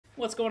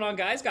What's going on,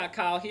 guys? Got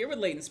Kyle here with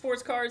Layton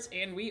Sports Cards,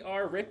 and we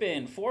are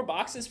ripping 4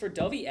 boxes for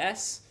Dovie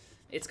S.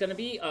 It's going to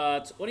be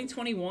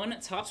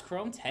 2021 Topps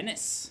Chrome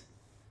Tennis.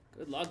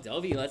 Good luck,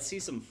 Dovie. Let's see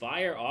some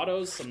fire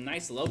autos, some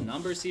nice low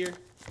numbers here.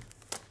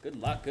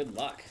 Good luck, good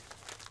luck.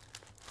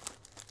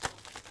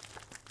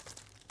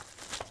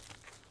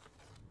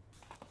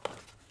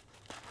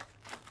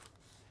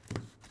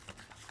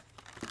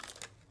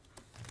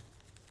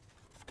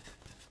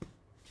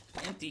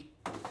 Empty.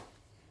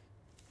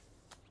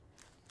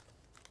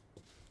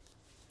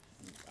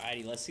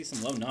 Alrighty, let's see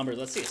some low numbers.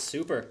 Let's see a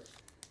super.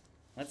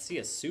 Let's see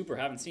a super.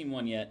 Haven't seen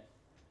one yet.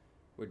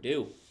 We're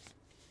due.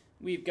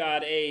 We've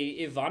got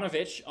a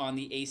Ivanovic on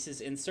the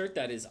Aces insert.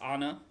 That is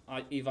Anna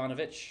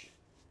Ivanovic.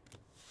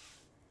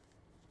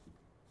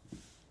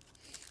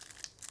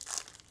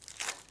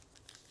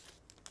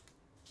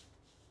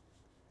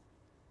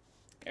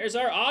 There's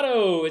our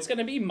auto. It's going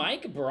to be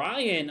Mike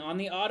Bryan on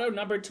the auto,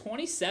 number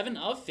 27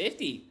 of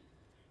 50.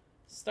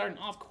 Starting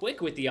off quick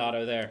with the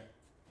auto there.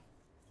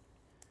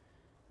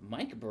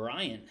 Mike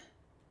Bryan.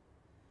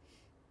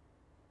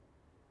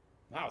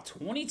 Wow,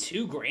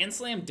 22 Grand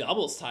Slam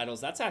doubles titles.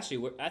 That's actually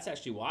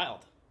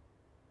wild.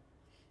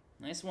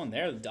 Nice one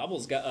there. The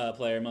doubles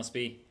player must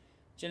be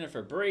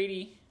Jennifer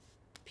Brady.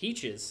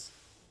 Peaches.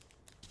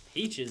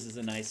 Peaches is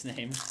a nice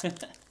name.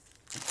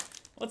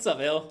 What's up,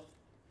 Il?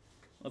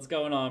 What's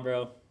going on,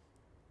 bro?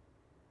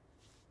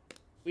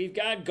 We've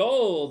got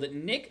gold.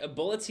 Nick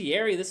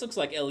Bollettieri. This looks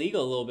like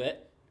illegal a little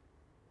bit.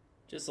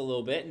 Just a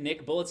little bit.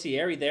 Nick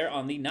Bollettieri there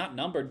on the not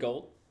numbered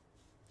gold.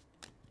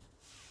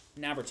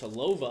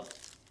 Navratilova.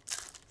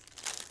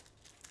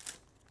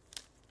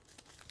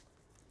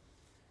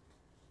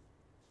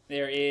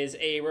 There is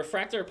a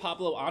refractor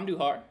Pablo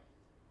Andujar.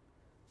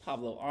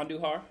 Pablo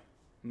Andujar.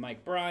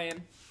 Mike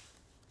Bryan.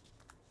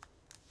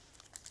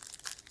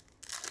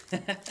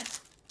 Hey,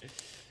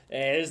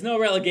 there's no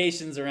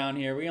relegations around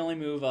here. We only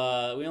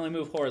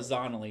move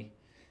horizontally.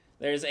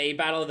 There's a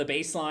battle of the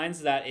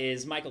baselines. That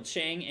is Michael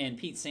Chang and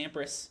Pete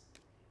Sampras.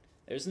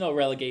 There's no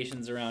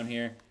relegations around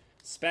here,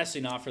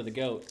 especially not for the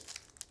GOAT,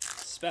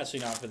 especially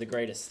not for the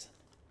greatest.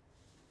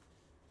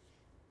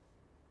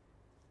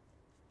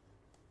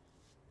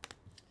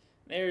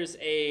 There's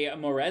a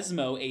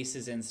Moresmo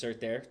Aces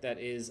insert there. That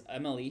is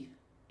Emily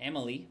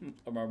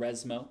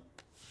Moresmo.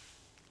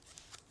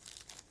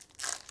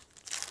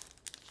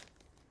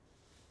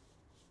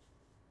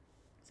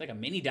 It's like a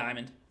mini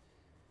diamond.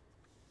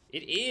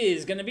 It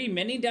is going to be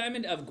mini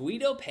diamond of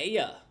Guido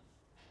Pella.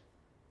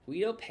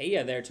 Guido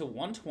Pella there to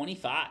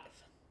 125.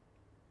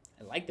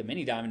 I like the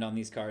mini diamond on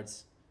these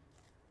cards.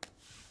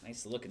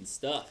 Nice looking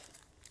stuff.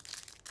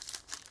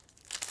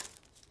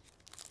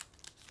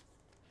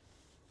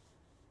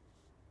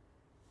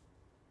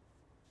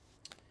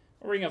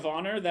 Ring of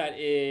Honor, that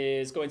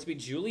is going to be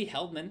Julie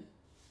Heldman.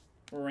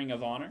 Ring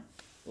of Honor.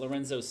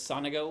 Lorenzo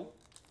Sonego.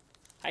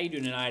 How you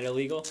doing tonight,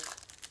 Illegal?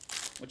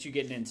 What you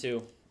getting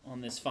into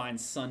on this fine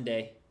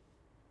Sunday?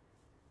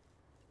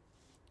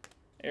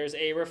 There's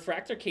a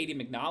refractor, Katie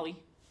McNally.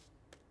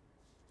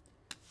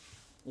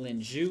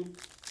 Lin Zhu.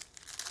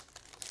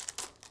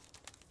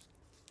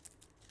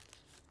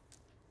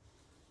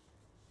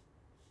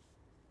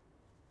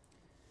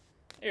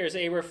 There's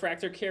a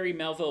refractor, Carrie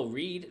Melville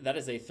Reed. That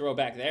is a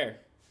throwback there.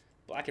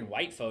 Black and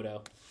white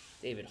photo.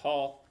 David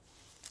Hall.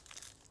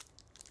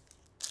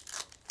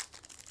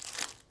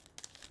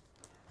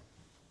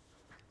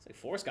 Looks like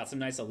Force got some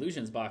nice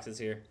Illusions boxes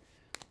here.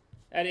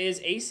 That is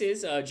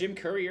Aces, Jim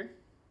Courier.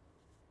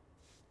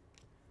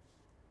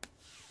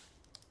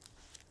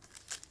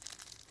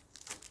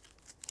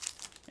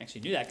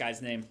 Actually knew that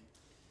guy's name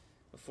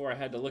before I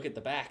had to look at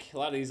the back. A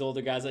lot of these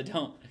older guys I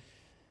don't.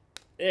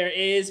 There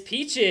is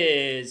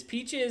Peaches.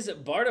 Peaches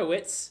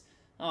Bartowitz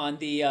on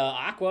the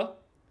Aqua.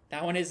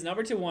 That one is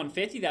number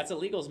 2/150. That's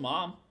Illegal's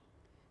mom.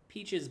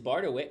 Peaches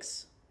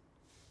Bartowicz.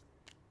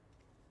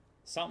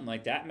 Something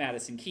like that.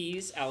 Madison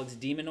Keys. Alex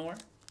DeMinor.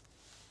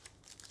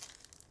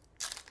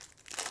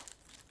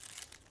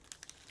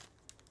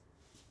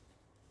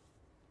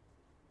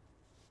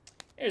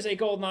 There's a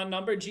gold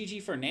non-number. Gigi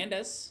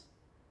Fernandez.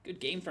 Good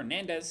game,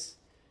 Fernandez.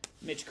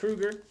 Mitch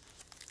Kruger.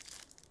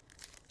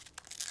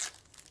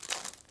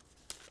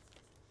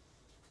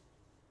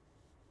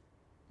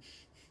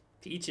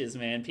 Peaches,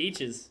 man.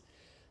 Peaches.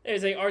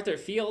 There's a Arthur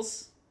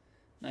Fields.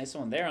 Nice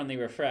one there on the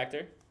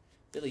refractor.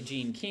 Billie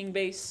Jean King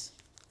base.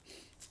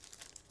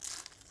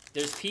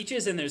 There's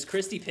Peaches and there's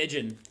Christy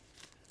Pigeon.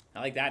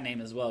 I like that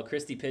name as well.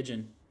 Christy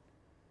Pigeon.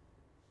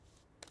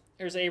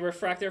 There's a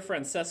refractor,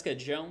 Francesca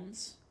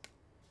Jones.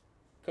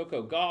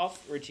 Coco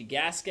Golf. Richie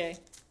Gasquet.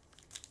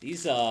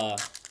 These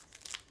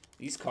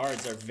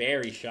cards are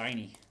very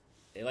shiny.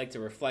 They like to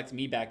reflect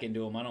me back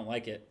into them. I don't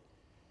like it.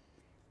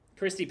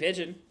 Christy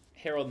Pigeon.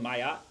 Harold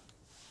Mayotte.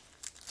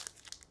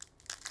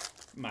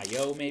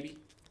 Mayo, maybe.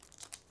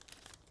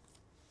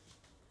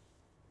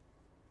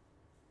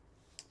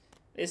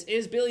 This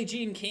is Billie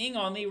Jean King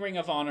on the Ring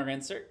of Honor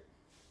insert.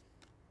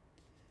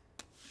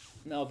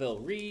 Melville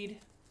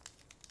Reed.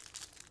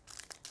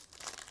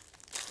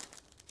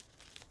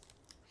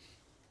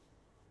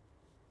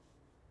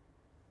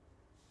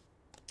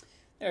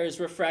 There's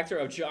refractor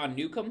of John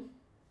Newcomb,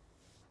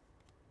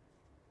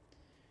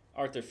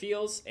 Arthur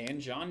Fields, and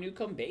John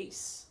Newcomb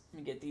base. Let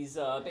me get these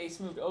base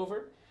moved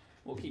over.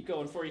 We'll keep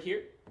going for you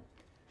here.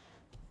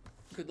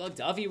 Good luck,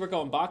 Dovie. We're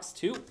going box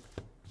 2.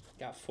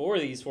 Got 4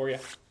 of these for you.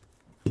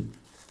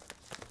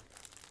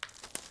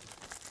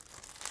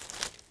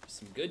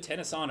 Some good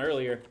tennis on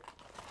earlier.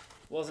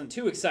 Wasn't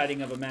too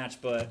exciting of a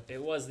match, but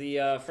it was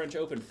the French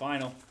Open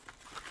final.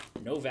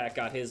 Novak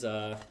got his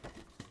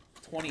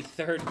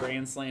 23rd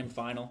Grand Slam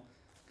final.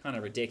 Kind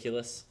of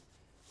ridiculous.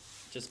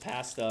 Just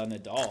past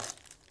Nadal.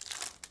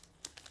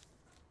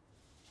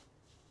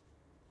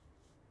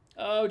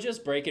 Oh,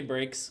 just breaking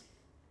breaks.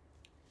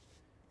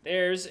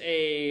 There's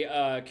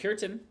a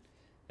Kürten.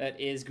 That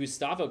is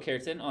Gustavo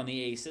Kürten on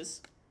the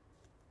aces.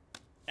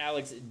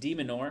 Alex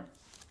Demonor.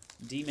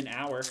 Demon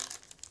Hour.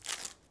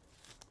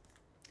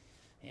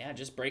 Yeah,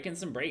 just breaking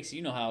some breaks.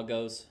 You know how it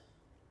goes.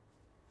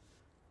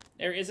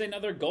 There is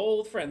another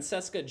gold.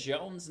 Francesca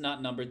Jones,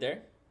 not numbered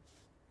there.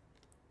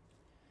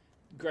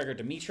 Gregor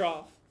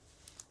Dimitrov.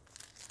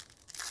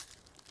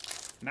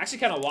 I'm actually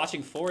kind of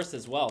watching Forrest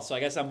as well, so I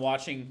guess I'm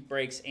watching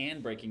breaks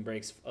and breaking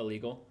breaks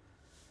illegal.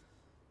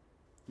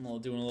 I'm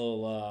doing a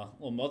little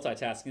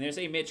multitasking. There's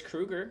a Mitch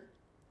Kruger,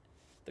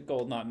 the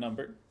gold not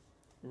numbered.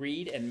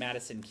 Reed and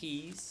Madison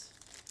Keys.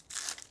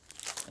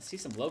 I see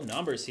some low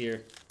numbers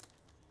here.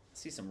 I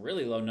see some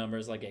really low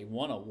numbers, like a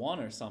 101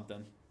 or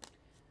something.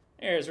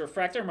 There's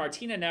refractor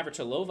Martina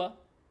Navratilova.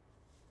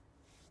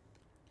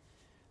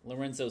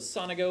 Lorenzo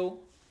Sonego.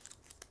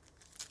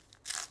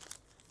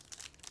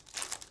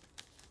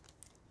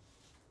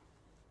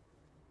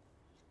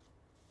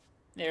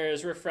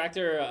 There's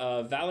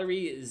refractor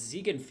Valerie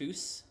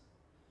Ziegenfuss.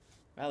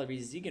 Valerie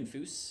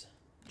Ziegenfuss.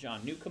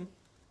 John Newcomb.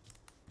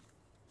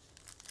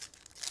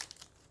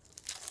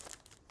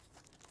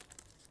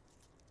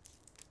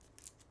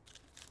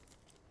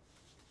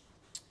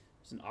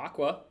 There's an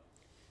aqua.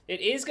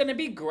 It is going to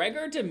be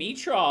Gregor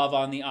Dimitrov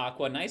on the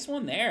aqua. Nice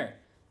one there.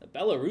 The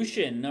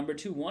Belarusian, number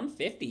 2,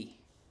 150.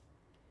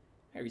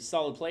 Very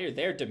solid player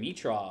there,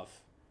 Dimitrov.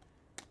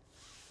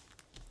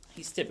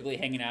 He's typically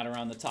hanging out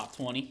around the top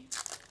 20.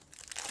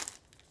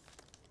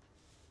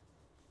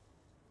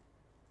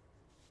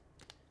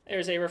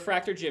 There's a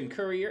refractor Jim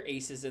Courier,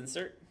 aces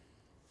insert.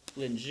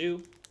 Lin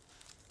Zhu.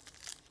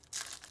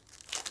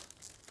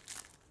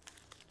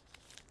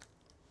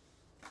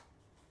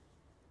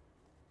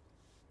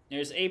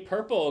 There's a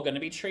purple, going to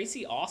be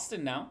Tracy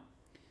Austin now.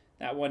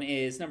 That one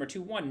is number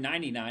 2,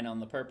 199 on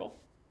the purple.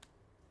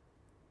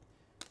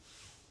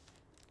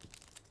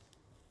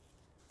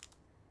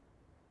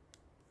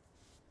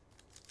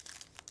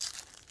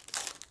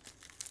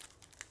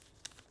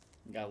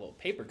 Got a little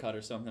paper cut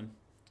or something.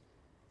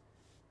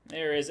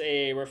 There is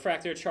a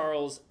refractor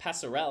Charles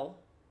Passerelle.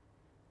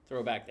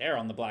 Throwback there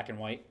on the black and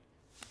white.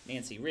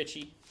 Nancy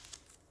Ritchie.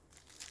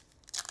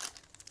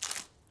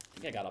 I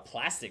think I got a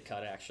plastic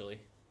cut, actually.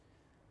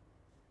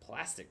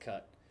 Plastic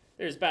cut.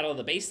 There's Battle of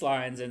the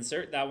Baselines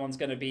insert. That one's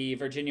going to be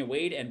Virginia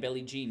Wade and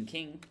Billie Jean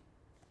King.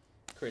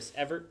 Chris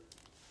Evert.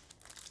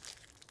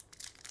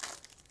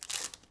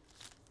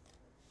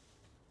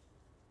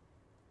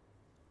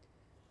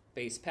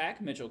 Base pack,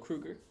 Mitchell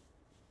Kruger.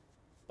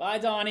 Bye,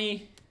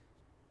 Donnie.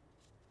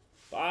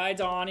 Bye,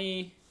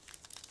 Donnie.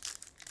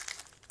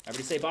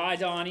 Everybody say bye,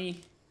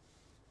 Donnie.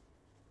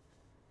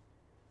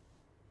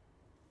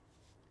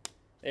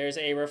 There's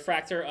a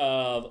refractor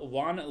of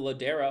Juan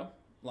Londero.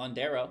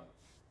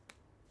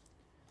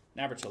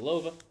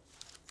 Navratilova.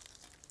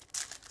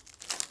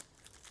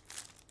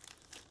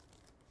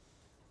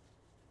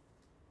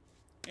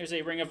 There's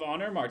a Ring of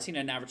Honor,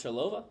 Martina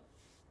Navratilova.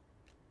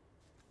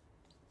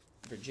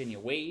 Virginia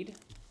Wade.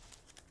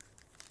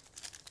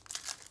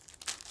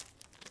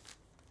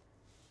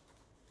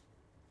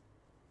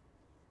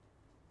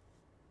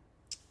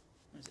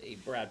 There's a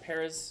Brad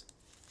Perez.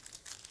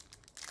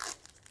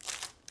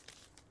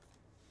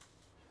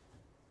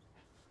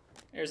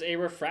 There's a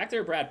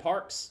refractor, Brad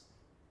Parks.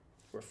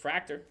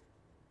 Refractor.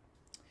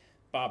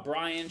 Bob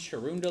Bryan,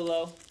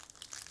 Cherundolo.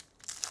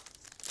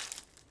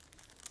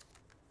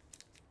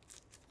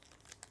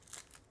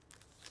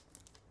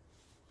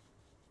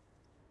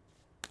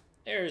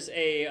 There's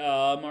a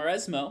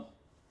Mauresmo.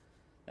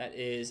 That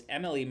is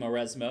Emily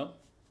Mauresmo.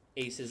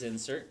 Aces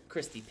insert.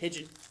 Christy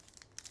Pigeon.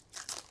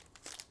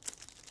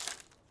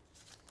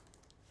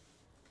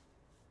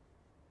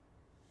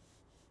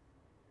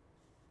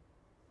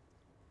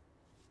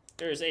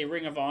 There's a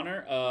Ring of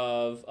Honor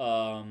of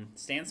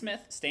Stan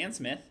Smith. Stan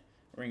Smith,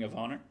 Ring of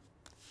Honor.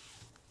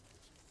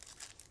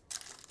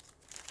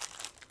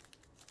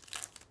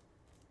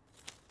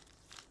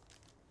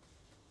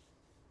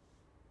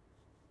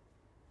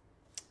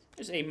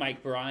 There's a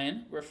Mike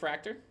Bryan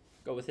refractor.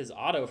 Go with his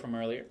auto from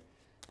earlier.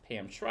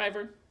 Pam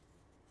Shriver.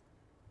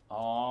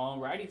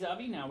 Alrighty,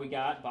 Dovie. Now we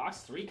got box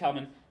 3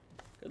 coming.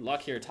 Good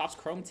luck here. Topps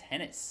Chrome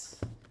Tennis.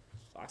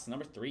 Box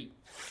number 3.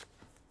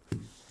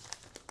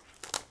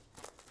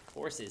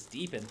 Force is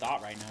deep in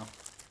thought right now.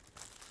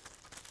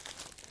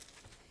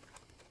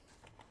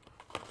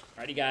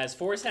 Alrighty, guys.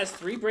 Forrest has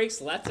 3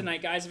 breaks left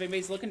tonight, guys. If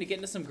anybody's looking to get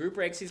into some group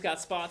breaks, he's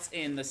got spots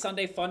in the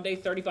Sunday Fun Day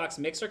 30-box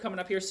mixer coming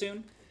up here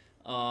soon.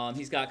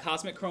 He's got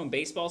Cosmic Chrome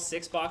Baseball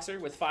 6-boxer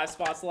with 5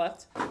 spots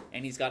left.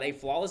 And he's got a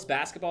Flawless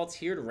Basketball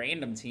tiered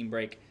random team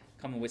break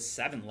coming with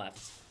 7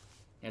 left.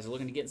 You guys are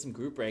looking to get in some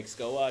group breaks.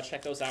 Go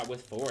check those out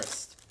with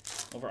Forrest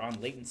over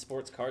on Latent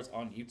Sports Cards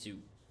on YouTube.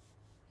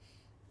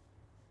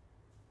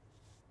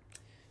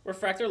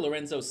 Refractor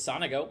Lorenzo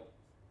Sonigo.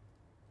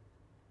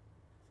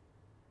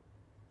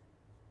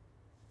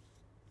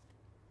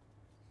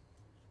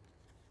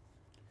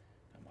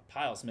 Got my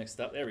piles mixed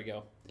up. There we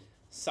go.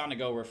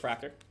 Sonigo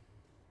Refractor.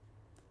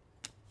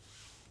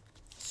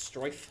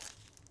 Stroif.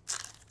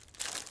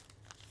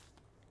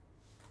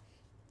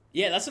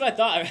 Yeah, that's what I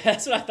thought.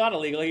 That's what I thought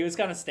illegal. He was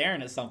kind of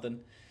staring at something.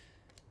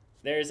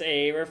 There's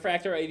a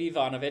Refractor of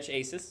Ivanovic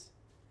Aces.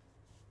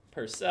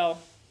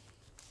 Purcell.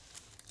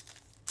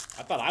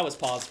 I thought I was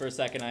paused for a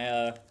second.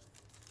 Then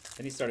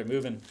he started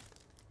moving.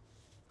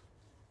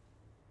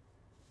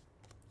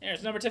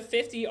 There's number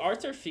 250,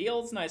 Arthur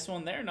Fields. Nice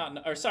one there.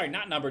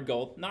 Not numbered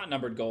gold. Not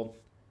numbered gold.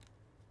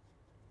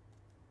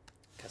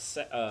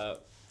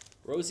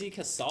 Rosie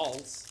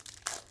Casals.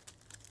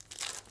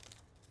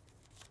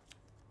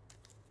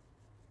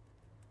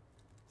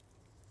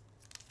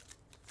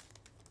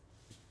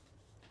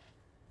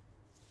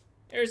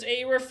 There's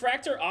a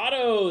Refractor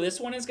Auto. This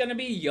one is going to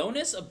be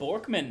Jonas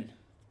Borkman.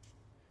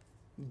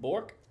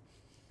 Bork.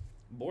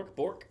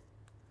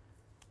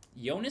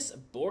 Jonas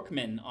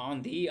Borkman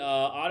on the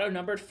auto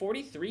numbered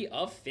 43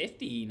 of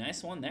 50.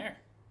 Nice one there.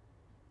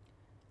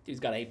 Dude's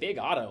got a big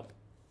auto.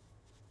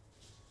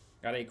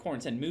 Got a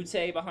Corentin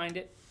Mute behind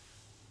it.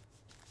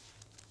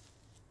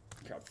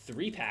 Got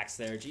 3 packs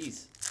there.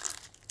 Jeez.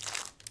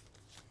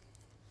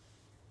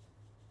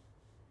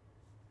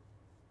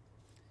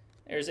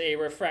 There's a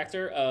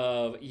Refractor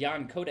of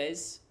Jan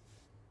Codes.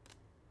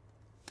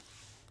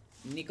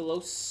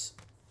 Nicolos.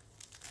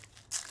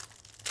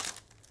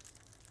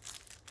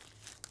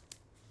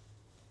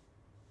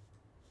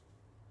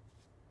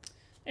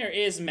 There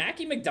is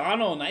Mackie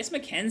McDonald. Nice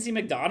Mackenzie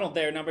McDonald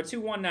there. Number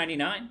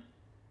 2/199.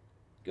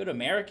 Good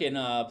American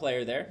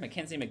player there.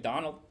 Mackenzie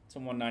McDonald to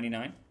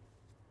 199.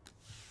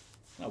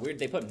 Oh, weird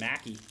they put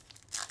Mackie.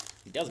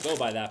 He does go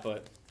by that,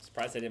 but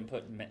surprised they didn't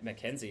put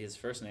Mackenzie, his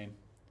first name.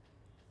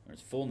 Or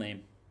his full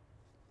name.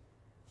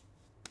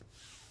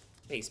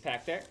 Base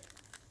pack there.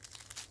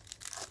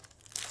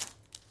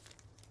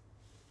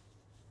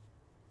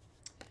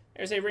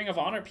 There's a Ring of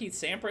Honor, Pete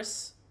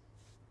Sampras.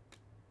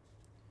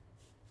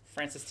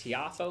 Francis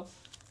Tiafo.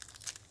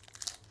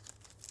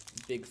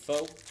 Big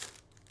Foe.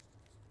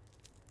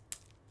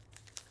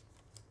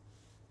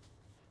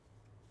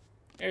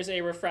 There's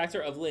a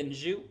Refractor of Lin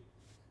Zhu.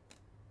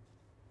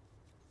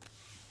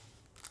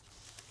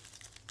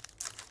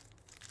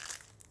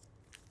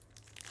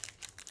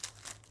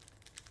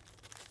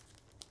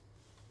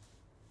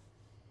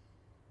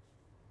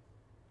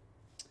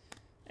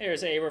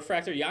 There's a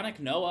Refractor Yannick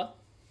Noah.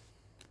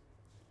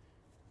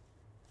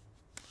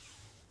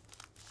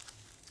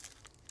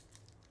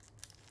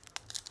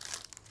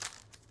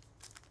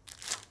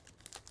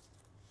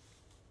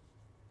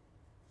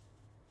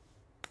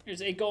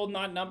 Here's a gold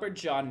not numbered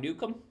John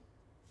Newcomb.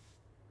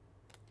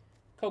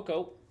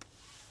 COCO.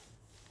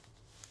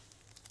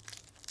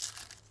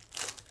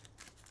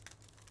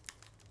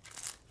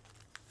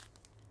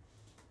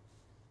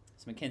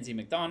 It's Mackenzie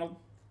McDonald.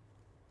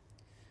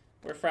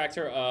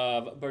 Refractor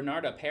of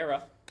Bernarda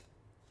Pera.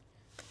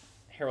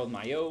 Harold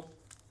Mayo.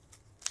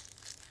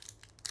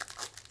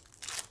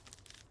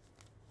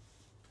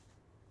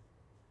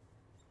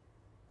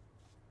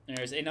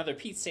 There's another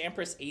Pete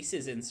Sampras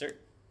Aces insert.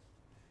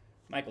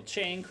 Michael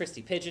Chang,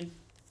 Christy Pigeon.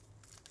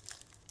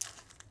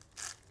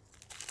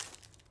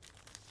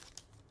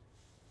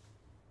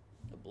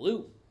 The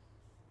blue.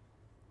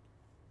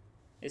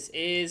 This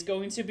is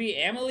going to be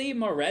Emily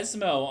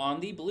Mauresmo on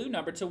the blue,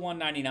 number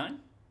 2/199.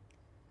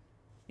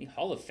 The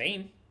Hall of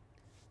Fame.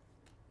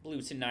 Blue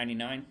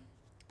 /99.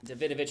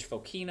 Davidovich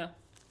Fokina.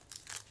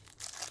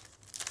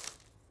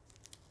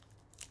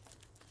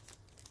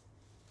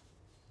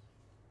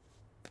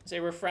 There's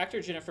a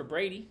Refractor Jennifer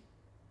Brady.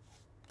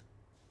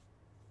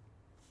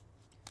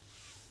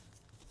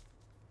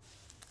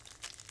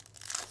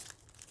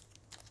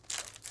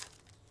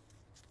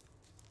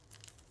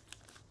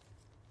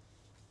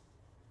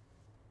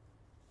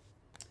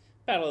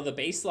 Battle of the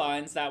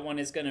Baselines. That one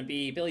is going to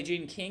be Billie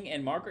Jean King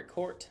and Margaret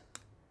Court.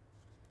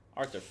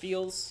 Arthur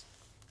Fields.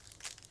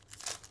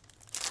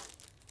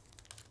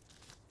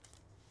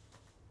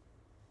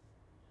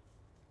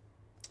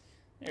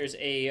 There's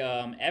a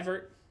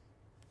Everett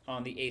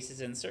on the Aces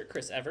insert.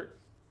 Chris Everett.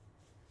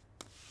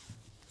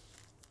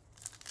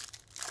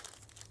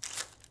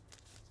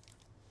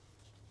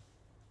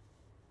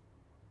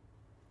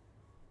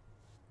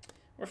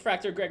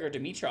 Refractor Gregor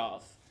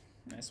Dimitrov.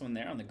 Nice one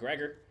there on the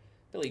Gregor.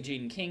 Billie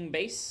Jean King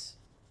base.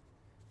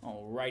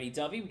 Alrighty,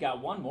 Dovie, we got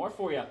one more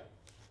for you.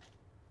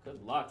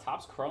 Good luck.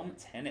 Topps Chrome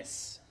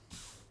Tennis.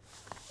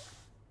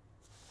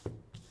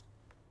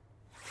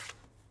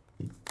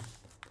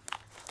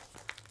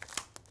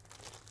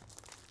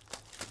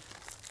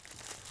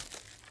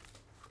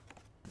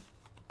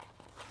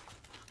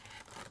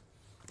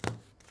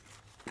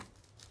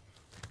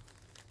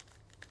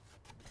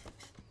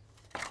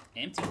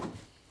 Empty. Let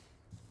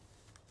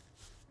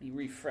me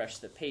refresh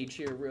the page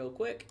here real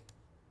quick.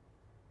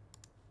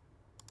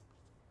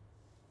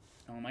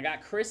 I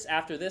got Chris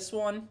after this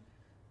one.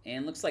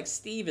 And looks like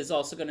Steve is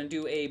also going to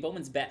do a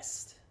Bowman's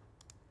Best.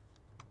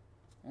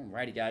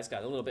 Alrighty, guys.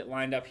 Got a little bit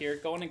lined up here.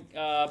 Going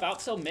about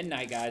till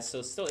midnight, guys.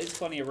 So still is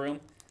plenty of room.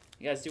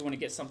 You guys do want to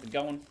get something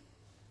going.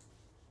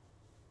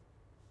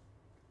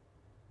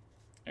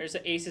 There's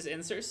the Aces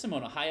insert.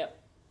 Simona Hayek.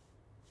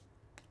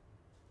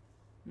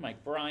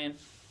 Mike Bryan.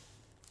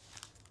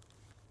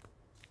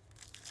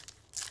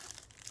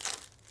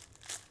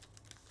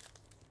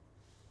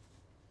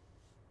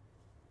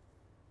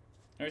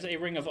 There's a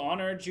Ring of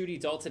Honor, Judy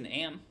Dalton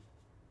Am.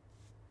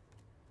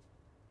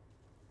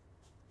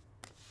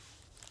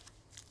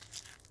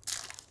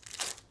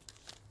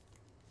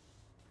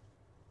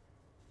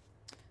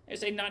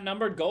 There's a not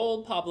numbered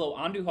gold, Pablo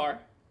Andujar.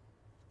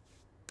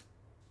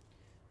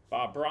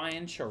 Bob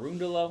Bryan,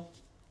 Cherundolo.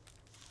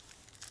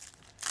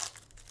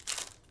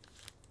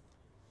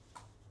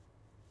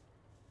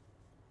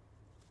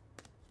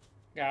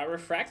 Got a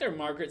refractor,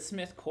 Margaret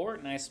Smith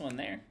Court. Nice one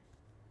there.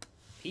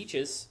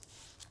 Peaches.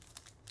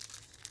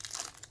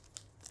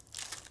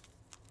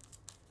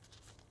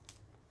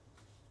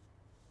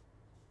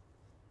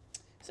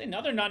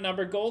 Another not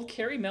numbered gold,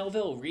 Carrie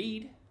Melville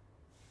Reed.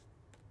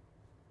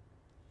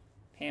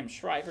 Pam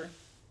Shriver.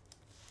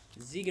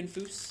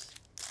 Ziegenfuss.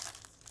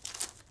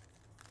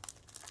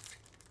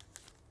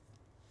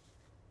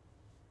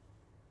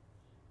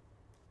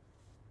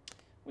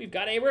 We've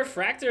got a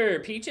refractor,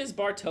 Peaches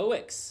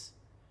Bartowicz.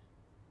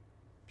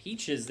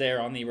 Peaches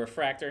there on the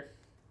refractor.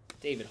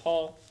 David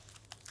Hall.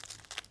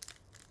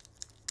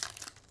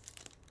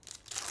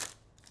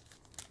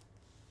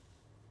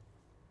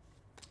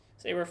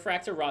 Say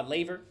refractor, Rod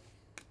Laver.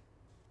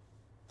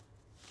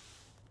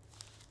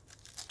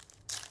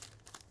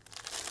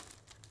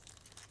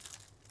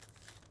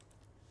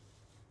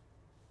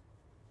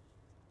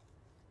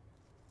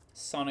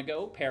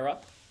 Sonego, pair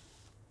up.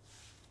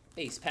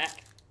 Base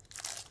pack.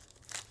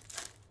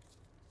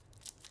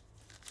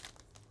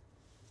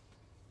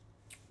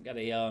 Got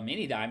a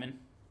mini diamond.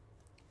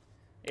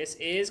 This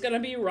is going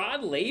to be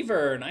Rod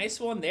Laver. Nice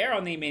one there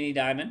on the mini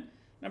diamond.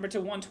 Number to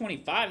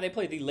 125. They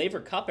play the Laver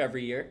Cup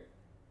every year.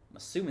 I'm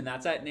assuming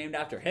that's named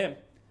after him.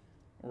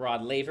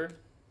 Rod Laver.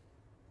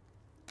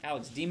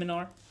 Alex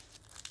DeMinar.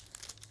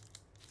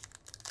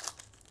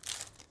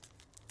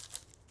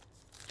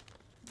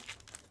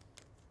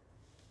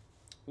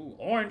 Ooh,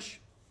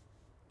 orange.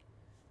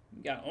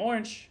 We got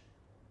orange.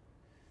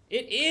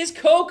 It is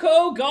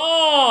COCO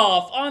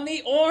Golf on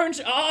the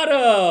orange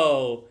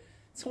auto.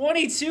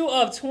 22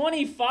 of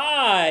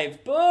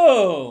 25.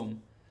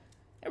 Boom.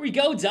 There we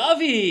go,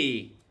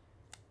 Dovie.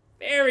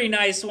 Very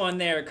nice one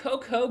there.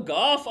 COCO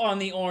Golf on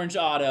the orange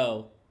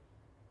auto.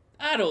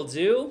 That'll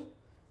do.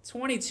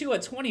 22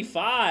 of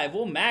 25.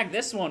 We'll mag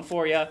this one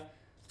for you.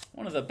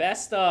 One of the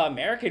best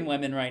American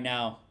women right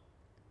now.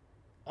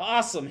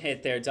 Awesome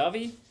hit there,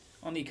 Dovie,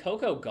 on the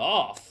COCO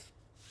Golf.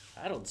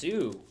 That'll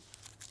do.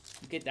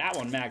 Get that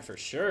one mag for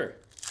sure.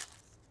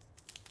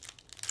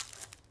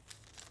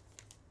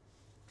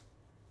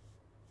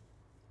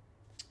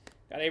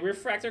 Got a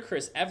refractor,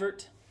 Chris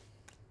Evert.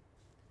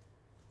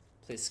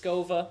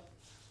 Pliskova.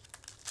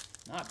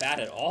 Not bad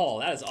at all.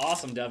 That is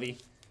awesome, Dovie.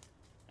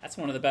 That's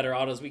one of the better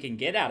autos we can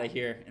get out of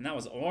here. And that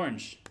was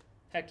orange.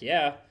 Heck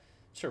yeah.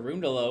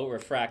 Cherundolo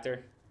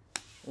refractor.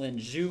 Lin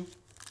Zhu.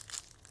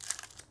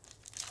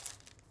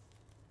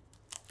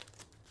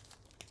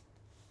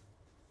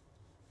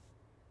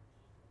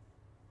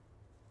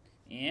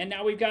 And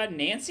now we've got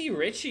Nancy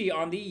Ritchie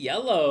on the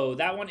yellow.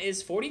 That one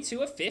is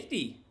 42 of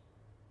 50.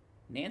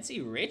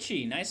 Nancy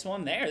Ritchie. Nice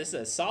one there. This is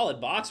a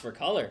solid box for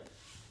color.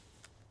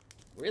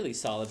 Really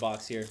solid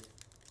box here.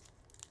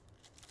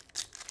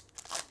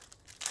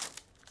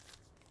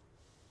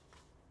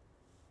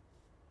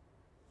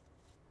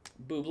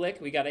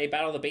 Bublik. We got a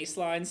Battle of the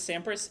Baseline.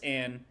 Sampras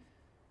and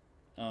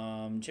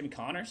Jim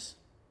Connors.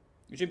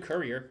 Jim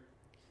Courier.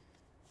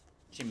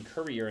 Jim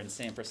Courier and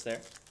Sampras there.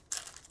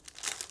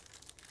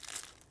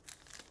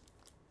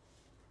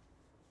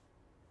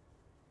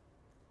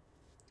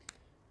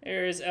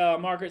 There's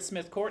Margaret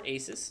Smith Court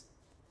Aces.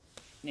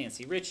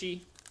 Nancy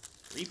Ritchie.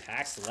 3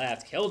 packs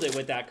left. Killed it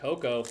with that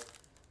COCO.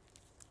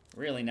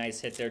 Really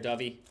nice hit there,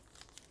 Dovie.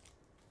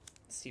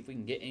 Let's see if we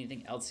can get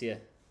anything else here.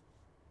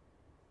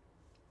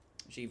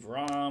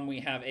 Givram.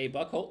 We have a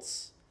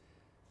Buchholz.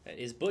 That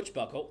is Butch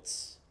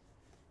Buchholz.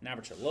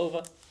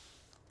 Navratilova.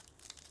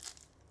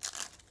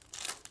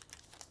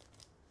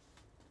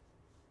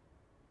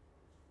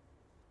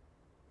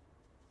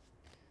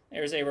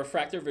 There's a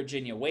refractor,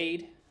 Virginia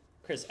Wade.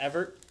 Chris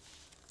Evert.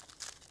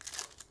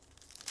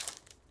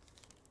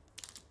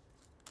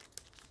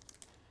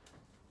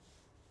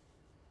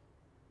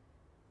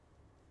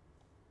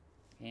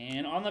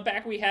 And on the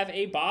back, we have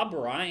a Bob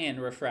Bryan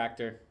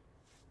refractor.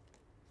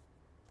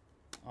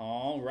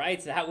 All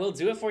right, that will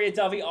do it for you,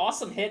 Dovie.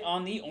 Awesome hit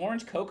on the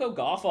orange COCO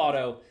Golf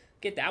auto.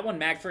 Get that one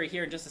mag for you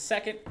here in just a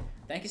second.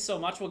 Thank you so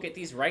much. We'll get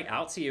these right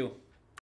out to you.